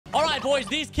All right, boys,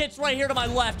 these kits right here to my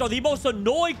left are the most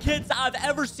annoying kits I've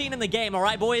ever seen in the game. All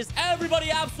right, boys?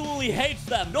 Everybody absolutely hates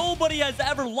them. Nobody has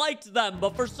ever liked them,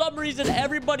 but for some reason,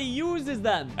 everybody uses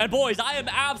them. And boys, I am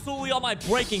absolutely on my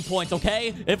breaking point,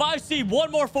 okay? If I see one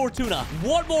more Fortuna,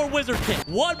 one more Wizard kit,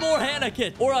 one more Hannah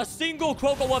kit, or a single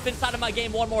Croco Wolf inside of my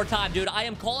game one more time, dude, I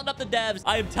am calling up the devs.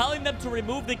 I am telling them to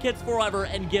remove the kits forever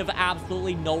and give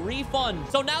absolutely no refund.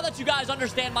 So now that you guys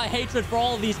understand my hatred for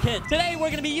all of these kits, today we're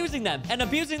going to be using them and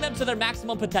abusing them to their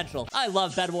maximum potential. I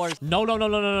love BedWars.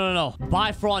 No.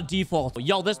 Buy fraud default.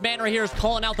 Yo, this man right here is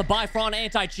calling out the buy fraud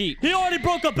anti-cheat. He already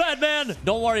broke a bed, man.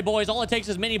 Don't worry, boys. All it takes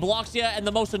is mini Bloxia and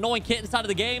the most annoying kit inside of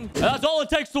the game. That's all it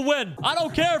takes to win. I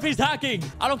don't care if he's hacking.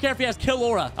 I don't care if he has kill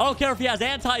aura. I don't care if he has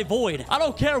anti-void. I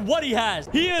don't care what he has.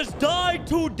 He is dying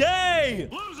today.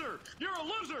 Loser! You're a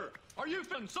loser! Are you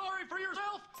feeling sorry for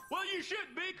yourself? Well, you should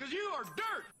be, because you are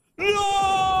dirt!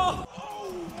 No!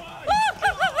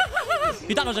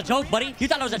 You thought it was a joke, buddy? You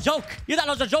thought it was a joke? You thought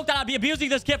it was a joke that I'd be abusing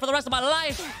this kid for the rest of my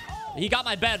life? He got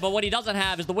my bed, but what he doesn't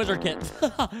have is the wizard kit.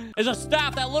 Is a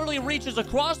staff that literally reaches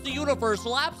across the universe,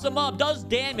 slaps them up, does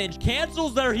damage,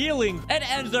 cancels their healing, and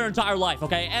ends their entire life,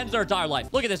 okay? Ends their entire life.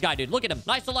 Look at this guy, dude. Look at him.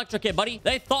 Nice electric kit, buddy.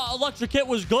 They thought electric kit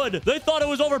was good. They thought it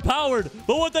was overpowered.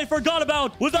 But what they forgot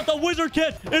about was that the wizard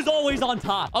kit is always on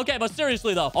top. Okay, but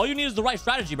seriously, though, all you need is the right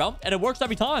strategy, bro. And it works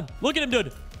every time. Look at him,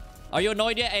 dude. Are you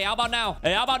annoyed yet? Hey, how about now?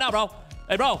 Hey, how about now, bro?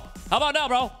 Hey, bro. How about now,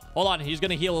 bro? Hold on. He's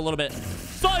gonna heal a little bit.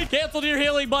 Psych! Canceled your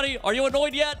healing, buddy. Are you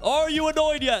annoyed yet? Are you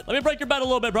annoyed yet? Let me break your bed a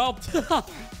little bit, bro.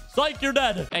 Psych, you're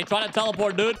dead. Hey, try to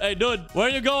teleport, dude. Hey, dude. Where are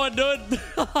you going, dude?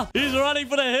 He's running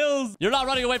for the hills. You're not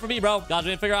running away from me, bro. Guys,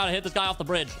 we need to figure out how to hit this guy off the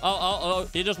bridge. Oh.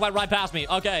 He just went right past me.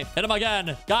 Okay. Hit him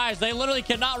again. Guys, they literally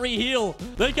cannot re-heal.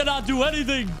 They cannot do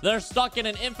anything. They're stuck in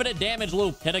an infinite damage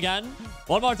loop. Hit again.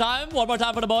 One more time. One more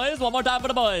time for the boys. One more time for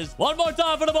the boys. One more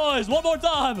time for the boys. One more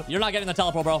time. You're not getting the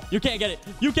teleport, bro. You can't get it.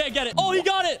 You can't get it. Oh, he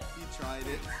got it. He tried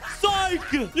it.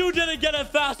 Psych! You didn't get it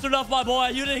fast enough, my boy.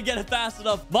 You didn't get it fast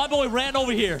enough. My boy ran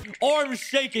over here. Arms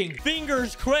shaking.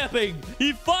 Fingers cramping.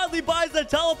 He finally buys the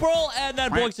teleport and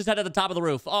then boinks his head at the top of the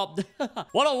roof. Oh,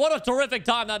 what a terrific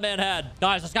time that man had.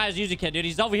 Guys, this guy is using kid, dude.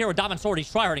 He's over here with Diamond Sword.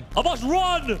 He's tryharding. I must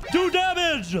run. Do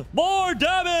damage. More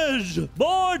damage.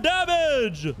 More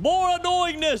damage. More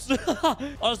annoyingness.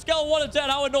 On a scale of 1 to 10,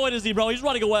 how annoyed is he, bro? He's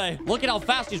running away. Look at how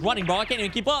fast he's running, bro. I can't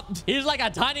even keep up. He's like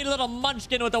a tiny little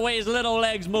munchkin with the way his little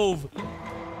legs move.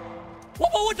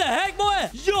 What the heck, boy?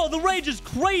 Yo, the rage is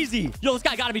crazy. Yo, this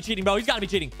guy gotta be cheating, bro. He's gotta be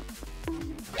cheating.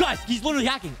 Guys, he's literally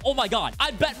hacking. Oh my god.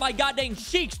 I bet my goddamn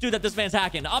cheeks, dude, that this man's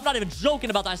hacking. I'm not even joking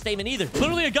about that statement either.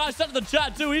 Literally, a guy said in the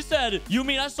chat, too. He said, you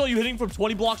mean I saw you hitting from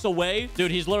 20 blocks away?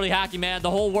 Dude, he's literally hacking, man.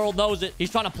 The whole world knows it. He's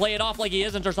trying to play it off like he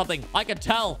isn't or something. I can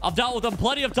tell. I've dealt with him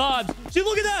plenty of times. See,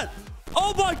 look at that.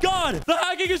 Oh my god. The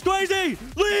hacking is crazy.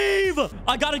 Leave.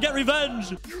 I gotta get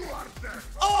revenge.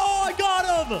 Oh, I got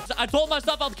him. I told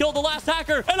myself I'll kill the last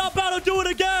hacker, and I'm about to do it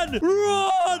again.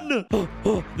 Run.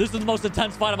 This is the most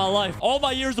intense fight of my life. All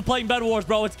my years of playing BedWars,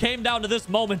 bro, it came down to this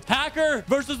moment. Hacker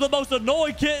versus the most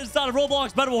annoying kid inside of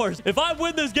Roblox BedWars. If I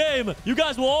win this game, you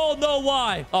guys will all know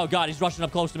why. Oh, God, he's rushing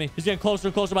up close to me. He's getting closer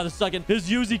and closer by the second. His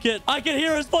Uzi kit. I can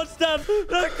hear his footsteps.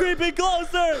 They're creeping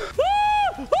closer.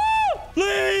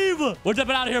 Leave. We're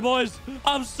dipping out of here, boys.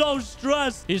 I'm so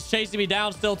stressed. He's chasing me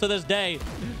down still to this day.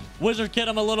 Wizard kid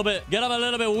him a little bit. Get him a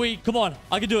little bit weak. Come on.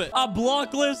 I can do it. I'm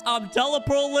blockless. I'm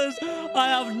teleportless. I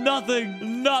have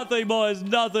nothing. Nothing, boys.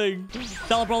 Nothing.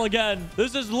 Teleport again.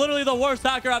 This is literally the worst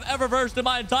hacker I've ever versed in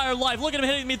my entire life. Look at him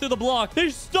hitting me through the block.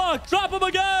 He's stuck. Trap him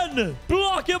again.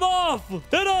 Block him off.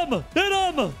 Hit him. Hit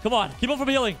him. Come on. Keep him from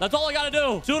healing. That's all I gotta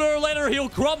do. Sooner or later, he'll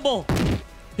crumble.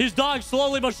 He's dying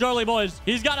slowly but surely, boys.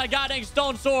 He's got a goddamn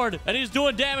stone sword, and he's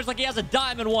doing damage like he has a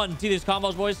diamond one. See these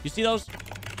combos, boys? You see those?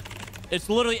 It's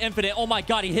literally infinite. Oh my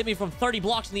god, he hit me from 30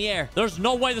 blocks in the air. There's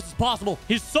no way this is possible.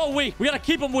 He's so weak. We gotta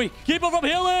keep him weak. Keep him from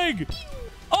healing.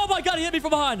 Oh my god, he hit me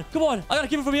from behind. Come on. I gotta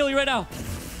keep him from healing right now.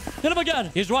 Hit him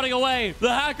again. He's running away.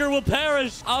 The hacker will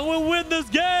perish. I will win this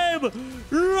game.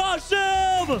 Rush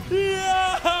him.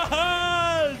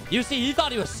 Yes. You see, he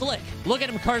thought he was slick. Look at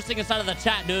him cursing inside of the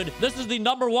chat, dude. This is the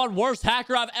 #1 worst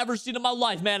hacker I've ever seen in my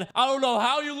life, man. I don't know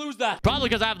how you lose that. Probably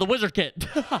because I have the wizard kit.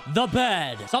 The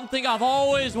bed. Something I've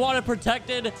always wanted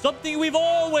protected. Something we've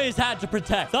always had to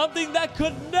protect. Something that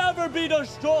could never be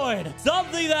destroyed.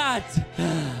 Something that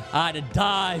I had to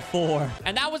die for.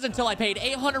 And that was until I paid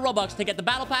 800 Robux to get the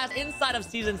battle pass inside of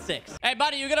season 6. Hey,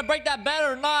 buddy, you gonna break that bed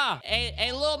or nah?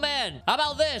 Hey, little man, how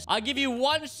about this? I'll give you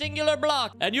one singular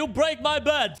block and you break my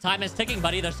bed. Time is ticking,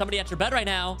 buddy. There's somebody at your bed right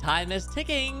now. Time is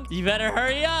ticking. You better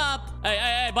hurry up.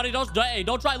 Hey, buddy, don't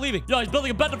try leaving. Yo, he's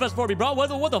building a bed defense for me, bro.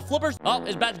 What the flippers? Oh,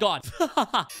 his bed's gone.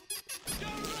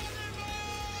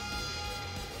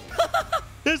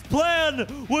 His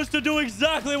plan was to do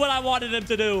exactly what I wanted him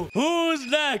to do. Who's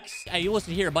next? Hey, you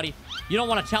listen here, buddy. You don't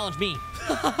want to challenge me.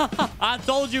 I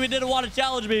told you he didn't want to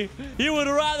challenge me. He would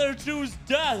rather choose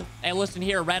death. Hey, listen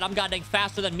here, Red. I'm goddamn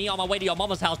faster than me on my way to your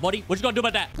mama's house, buddy. What you gonna do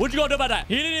about that? What you gonna do about that?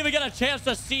 He didn't even get a chance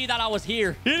to see that I was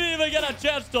here. He didn't even get a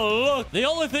chance to look. The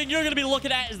only thing you're gonna be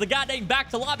looking at is the goddamn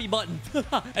back to lobby button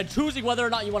and choosing whether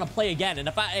or not you want to play again. And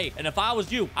if I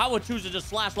was you, I would choose to just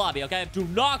slash lobby, okay? Do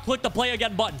not click the play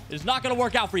again button. It's not gonna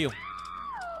work out for you.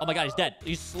 Oh my god, he's dead.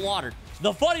 He's slaughtered.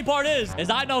 The funny part is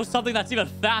I know something that's even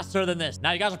faster than this.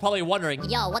 Now, you guys are probably wondering,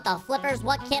 yo, what the flippers?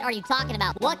 What kit are you talking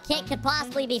about? What kit could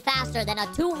possibly be faster than a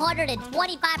 225%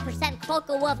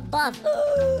 Croco Wolf buff?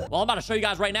 Well, I'm about to show you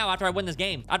guys right now after I win this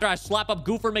game. After I slap up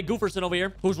Goofer McGooferson over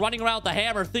here, who's running around with the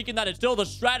hammer thinking that it's still the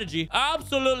strategy.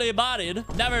 Absolutely bodied.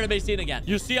 Never to be seen again.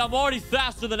 You see, I'm already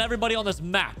faster than everybody on this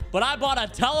map. But I bought a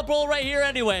teleport right here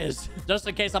anyways. Just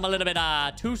in case I'm a little bit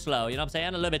too slow. You know what I'm saying?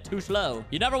 A little bit too slow.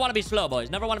 You never want to be slow,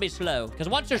 boys. Never want to be slow. Because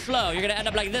once you're slow, you're going to end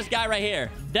up like this guy right here.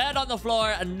 Dead on the floor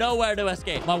and nowhere to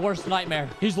escape. My worst nightmare.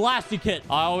 He's Lasty Kit.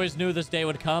 I always knew this day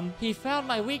would come. He found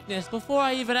my weakness before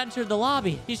I even entered the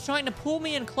lobby. He's trying to pull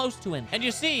me in close to him. And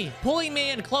you see, pulling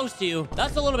me in close to you,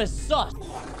 that's a little bit sus.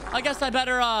 I guess I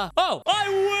better, Oh,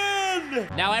 I win!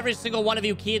 Now, every single one of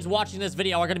you kids watching this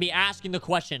video are going to be asking the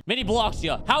question, Mini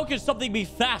Bloxia, how could something be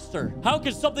faster? How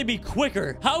could something be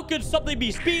quicker? How could something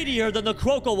be speedier than the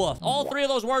Croco Wolf? All three of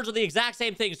those words are the exact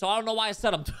same thing, so I don't know why I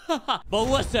said them. But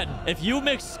listen, if you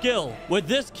mix skill with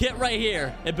this kit right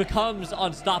here, it becomes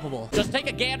unstoppable. Just take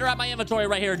a gander at my inventory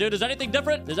right here, dude. Is anything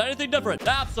different? Is anything different?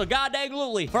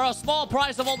 Absolutely. For a small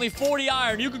price of only 40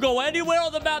 iron, you can go anywhere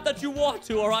on the map that you want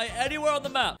to, all right? Anywhere on the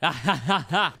map.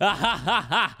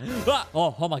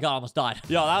 Oh my god, I almost died.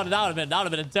 Yo, that would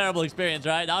have been a terrible experience,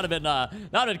 right? That would have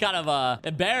been kind of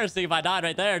embarrassing if I died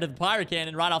right there to the pirate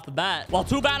cannon right off the bat. Well,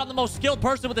 too bad I'm the most skilled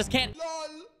person with this cannon.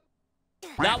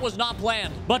 That was not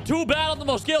planned. But too bad I'm the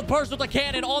most skilled person with a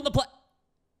cannon on the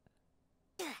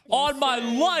On my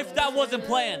life, that wasn't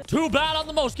planned. Too bad I'm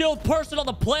the most skilled person on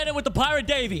the planet with the Pirate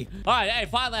Davy. All right, hey,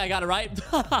 finally I got it right.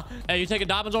 Hey, you taking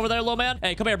diamonds over there, little man?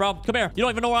 Hey, come here, bro. Come here. You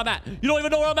don't even know where I'm at. You don't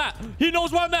even know where I'm at. He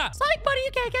knows where I'm at. Sonic buddy,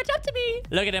 you can't catch up to me.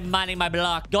 Look at him mining my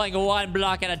block. Going one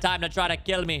block at a time to try to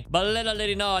kill me. But little did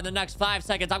he know, in the next 5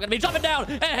 seconds, I'm going to be jumping down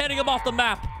and hitting him off the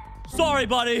map. Sorry,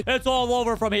 buddy. It's all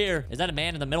over from here. Is that a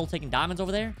man in the middle taking diamonds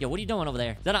over there? Yo, what are you doing over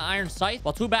there? Is that an iron sight?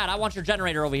 Well, too bad. I want your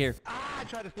generator over here. I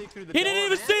tried to sneak through the He door, didn't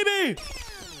even man. see me.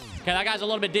 Okay, that guy's a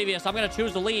little bit devious. I'm going to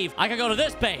choose to leave. I could go to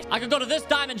this base. I could go to this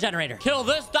diamond generator. Kill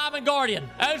this diamond guardian.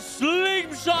 And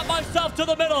slingshot myself to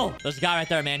the middle. This guy right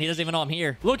there, man. He doesn't even know I'm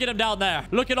here. Look at him down there.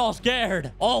 Looking all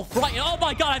scared. All frightened. Oh,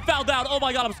 my God. I fell down. Oh,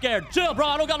 my God. I'm scared. Chill, bro.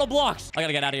 I don't got no blocks. I got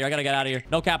to get out of here. I got to get out of here.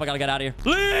 No cap. I got to get out of here.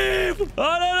 Leave.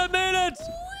 I didn't mean it.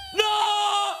 No.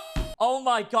 Oh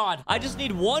my god. I just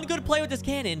need one good play with this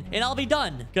cannon and I'll be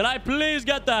done. Can I please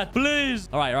get that? Please.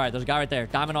 All right. There's a guy right there.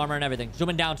 Diamond armor and everything.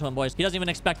 Zooming down to him, boys. He doesn't even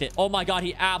expect it. Oh my god.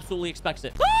 He absolutely expects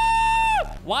it.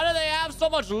 Why do they have so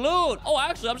much loot? Oh,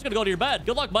 actually, I'm just gonna go to your bed.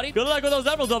 Good luck, buddy. Good luck with those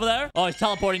emeralds over there. Oh, he's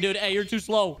teleporting, dude. Hey, you're too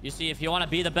slow. You see, if you want to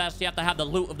be the best, you have to have the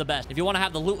loot of the best. If you want to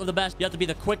have the loot of the best, you have to be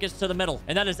the quickest to the middle.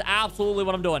 And that is absolutely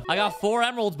what I'm doing. I got 4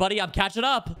 emeralds, buddy. I'm catching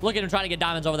up. Look at him trying to get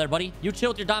diamonds over there, buddy. You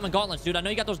chill with your diamond gauntlets, dude. I know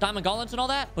you got those diamond gauntlets and all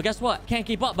that. But guess what? Can't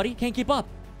keep up, buddy. Can't keep up.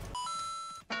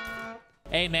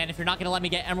 Hey, man, if you're not going to let me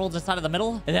get emeralds inside of the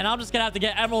middle, then I'm just going to have to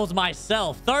get emeralds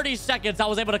myself. 30 seconds, I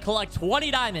was able to collect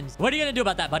 20 diamonds. What are you going to do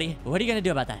about that, buddy? What are you going to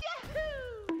do about that?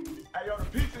 Hey, yo, the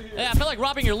pizza here. Hey, I feel like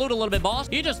robbing your loot a little bit, boss.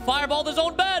 He just fireballed his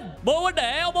own bed. Boy, what the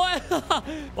hell, boy?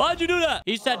 Why'd you do that?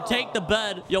 He said, take the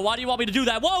bed. Yo, why do you want me to do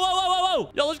that? Whoa.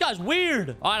 Yo, this guy's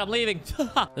weird. All right, I'm leaving.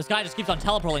 This guy just keeps on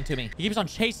teleporting to me. He keeps on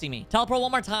chasing me. Teleport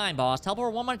one more time, boss.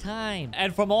 Teleport one more time.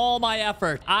 And from all my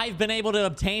effort, I've been able to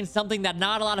obtain something that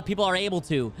not a lot of people are able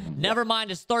to. Never mind,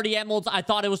 it's 30 emeralds. I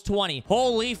thought it was 20.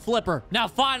 Holy flipper. Now,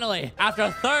 finally, after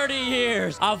 30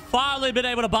 years, I've finally been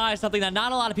able to buy something that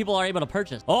not a lot of people are able to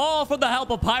purchase. All from the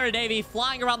help of Pirate Davy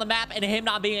flying around the map and him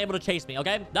not being able to chase me,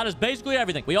 okay? That is basically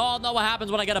everything. We all know what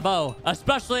happens when I get a bow,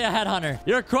 especially a headhunter.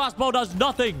 Your crossbow does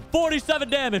nothing. 47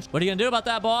 damage. What are you gonna do about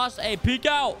that, boss? Hey, peek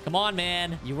out. Come on,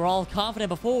 man. You were all confident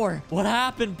before. What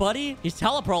happened, buddy? He's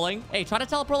teleproling. Hey, try to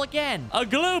teleprol again. A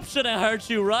gloop shouldn't hurt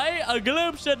you, right? A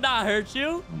gloop should not hurt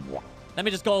you. Let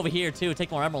me just go over here, too.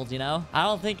 Take more emeralds, you know? I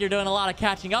don't think you're doing a lot of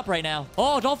catching up right now.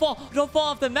 Oh, don't fall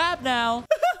off the map now.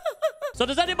 So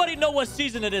does anybody know what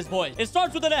season it is, boys? It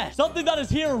starts with an S. Something that is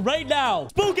here right now.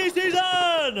 Spooky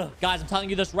season! Guys, I'm telling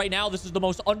you this right now. This is the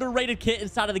most underrated kit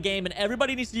inside of the game, and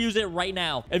everybody needs to use it right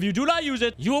now. If you do not use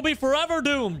it, you will be forever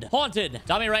doomed. Haunted.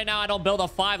 Tell me right now I don't build a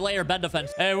 5-layer bed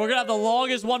defense. Hey, we're gonna have the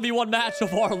longest 1v1 match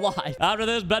of our life. After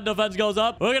this bed defense goes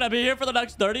up, we're gonna be here for the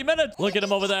next 30 minutes. Look at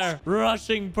him over there,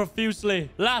 rushing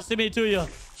profusely. Lasting me to you.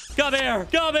 Come here.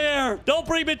 Come here. Don't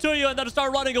bring me to you and then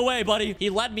start running away, buddy. He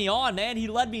led me on, man. He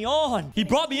led me on. He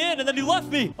brought me in and then he left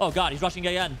me. Oh, God. He's rushing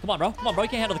again. Come on, bro. Come on, bro. You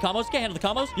can't handle the combos. You can't handle the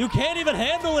combos. You can't even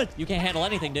handle it. You can't handle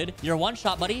anything, dude. You're one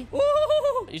shot, buddy.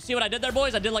 Ooh. You see what I did there,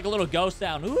 boys? I did like a little ghost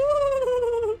sound.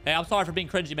 Ooh. Hey, I'm sorry for being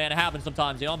cringy, man. It happens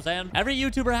sometimes. You know what I'm saying? Every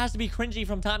YouTuber has to be cringy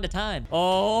from time to time.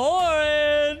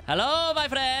 Orin! Hello, my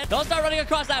friend. Don't start running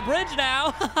across that bridge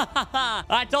now.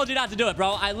 I told you not to do it,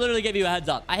 bro. I literally gave you a heads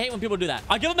up. I hate when people do that.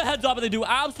 I give them a heads up and they do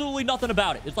absolutely nothing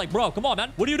about it. It's like, bro, come on,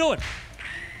 man. What are you doing?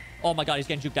 Oh, my God. He's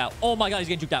getting juked out. Oh, my God. He's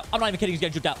getting juked out. I'm not even kidding. He's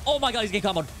getting juked out. Oh, my God. He's getting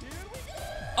comboed.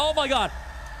 Oh, my God.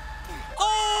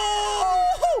 Oh!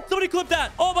 Somebody clip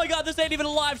that. Oh my God, this ain't even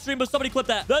a live stream, but somebody clip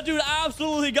that. That dude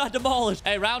absolutely got demolished.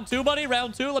 Hey, round 2, buddy.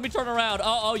 Round 2. Let me turn around.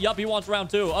 Oh, yup. He wants round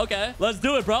 2. Okay. Let's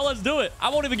do it, bro. Let's do it. I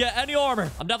won't even get any armor.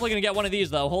 I'm definitely gonna get one of these,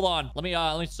 though. Hold on. Let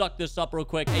me suck this up real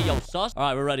quick. Hey, yo, sus. All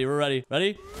right, we're ready. We're ready.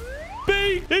 Ready?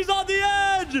 B! He's on the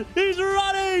edge! He's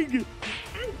running!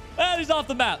 And he's off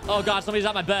the map. Oh, God, somebody's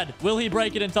at my bed. Will he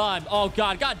break it in time? Oh,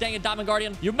 God. God dang it, Diamond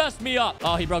Guardian. You messed me up.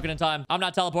 Oh, he broke it in time. I'm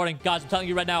not teleporting. Guys, I'm telling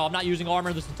you right now, I'm not using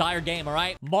armor this entire game, all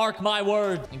right? Mark my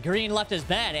words. Green left his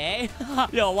bed, eh?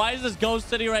 Yo, why is this ghost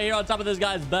sitting right here on top of this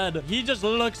guy's bed? He just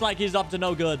looks like he's up to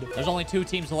no good. There's only 2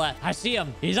 teams left. I see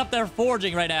him. He's up there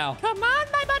forging right now. Come on,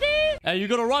 my buddy. Hey, you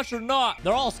gonna rush or not?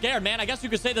 They're all scared, man. I guess you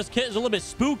could say this kit is a little bit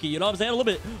spooky. You know what I'm saying? A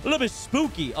little bit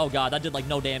spooky. Oh, God, that did like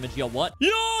no damage. Yo, what? Yo,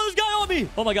 this guy on me.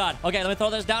 Oh, my God. Okay, let me throw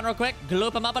this down real quick.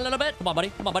 Gloop him up a little bit. Come on, buddy.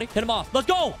 Come on, buddy. Hit him off. Let's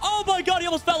go. Oh, my God. He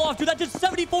almost fell off, dude. That did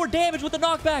 74 damage with the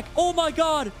knockback. Oh, my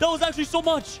God. That was actually so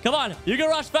much. Come on. You can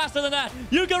rush faster than that.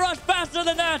 You can rush faster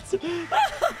than that.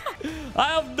 I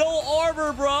have no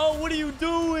armor, bro. What are you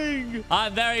doing?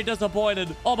 I'm very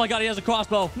disappointed. Oh, my God. He has a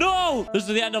crossbow. No. This is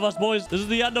the end of us, boys. This is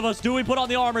the end of us. Do we put on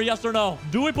the armor? Yes or no?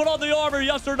 Do we put on the armor?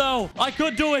 Yes or no? I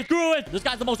could do it. Screw it. This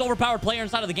guy's the most overpowered player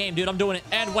inside of the game, dude. I'm doing it.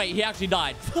 And wait, he actually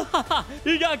died.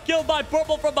 He got killed by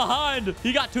purple from behind.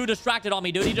 He got too distracted on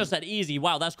me, dude. He just said easy.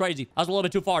 Wow, that's crazy. That was a little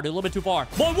bit too far, dude. A little bit too far.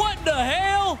 Boy, what in the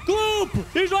hell? Gloop!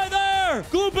 He's right there!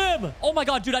 Gloop him! Oh my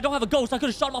God, dude, I don't have a ghost. I could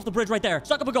have shot him off the bridge right there.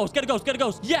 Suck up a ghost. Get a ghost. Get a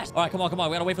ghost. Yes! All right, come on, come on.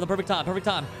 We gotta wait for the perfect time. Perfect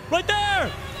time. Right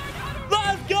there!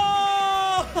 Let's go!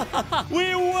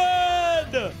 We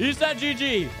win! You said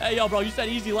GG. Hey, yo, bro, you said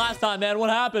easy last time, man. What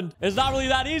happened? It's not really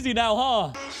that easy now,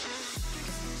 huh?